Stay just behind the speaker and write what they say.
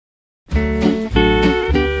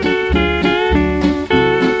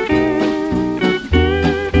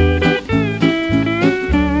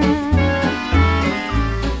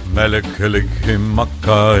Mele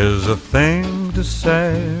Kalikimaka is a thing to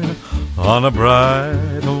say on a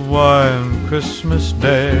bright Hawaiian Christmas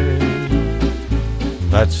day.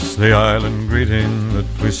 That's the island greeting that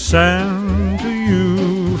we send to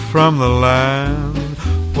you from the land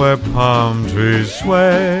where palm trees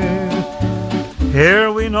sway. Here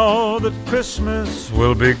we know that Christmas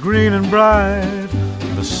will be green and bright,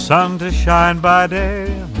 the sun to shine by day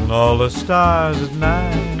and all the stars at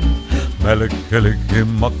night. Mele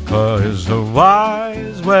Kalikimaka is a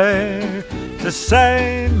wise way to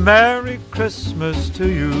say Merry Christmas to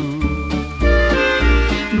you.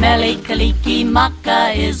 Mele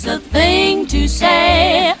Kalikimaka is a thing to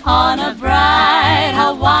say on a bright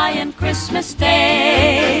Hawaiian Christmas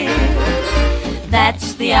day.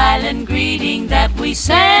 That's the island greeting that we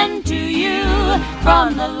send to you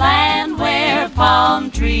from the land where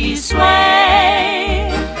palm trees sway.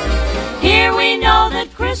 Here we know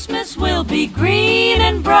that Christmas will be green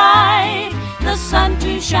and bright, the sun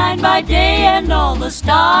to shine by day and all the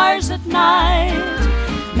stars at night.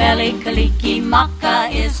 Mele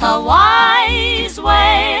Kalikimaka is Hawaii's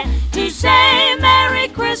way to say Merry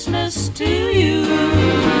Christmas to you.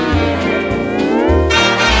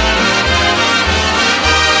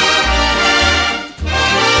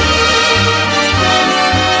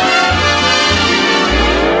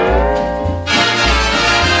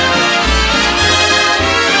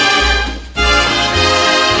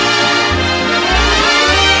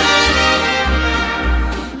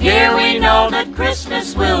 Here we know that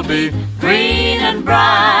Christmas will be green and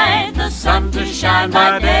bright, the sun to shine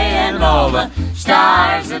by day and all the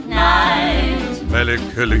stars at night. Mele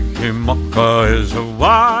Kalikimaka is a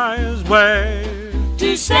wise way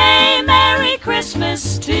to say Merry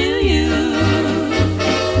Christmas to you.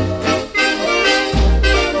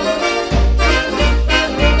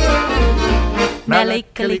 Mele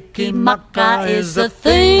Kalikimaka is a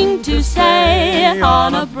thing to say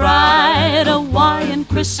on a bright Hawaiian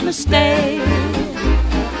Christmas day.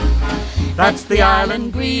 That's the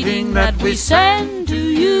island greeting that we send to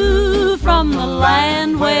you from the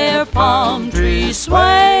land where palm trees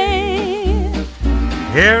sway.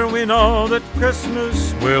 Here we know that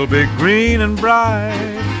Christmas will be green and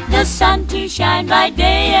bright, the sun to shine by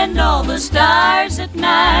day and all the stars at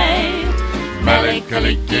night. Mele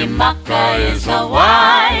Kalikimaka is a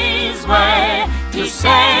wise way to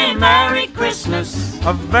say Merry Christmas.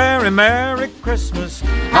 A very Merry Christmas.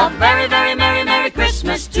 A very, very Merry, Merry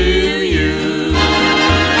Christmas to you.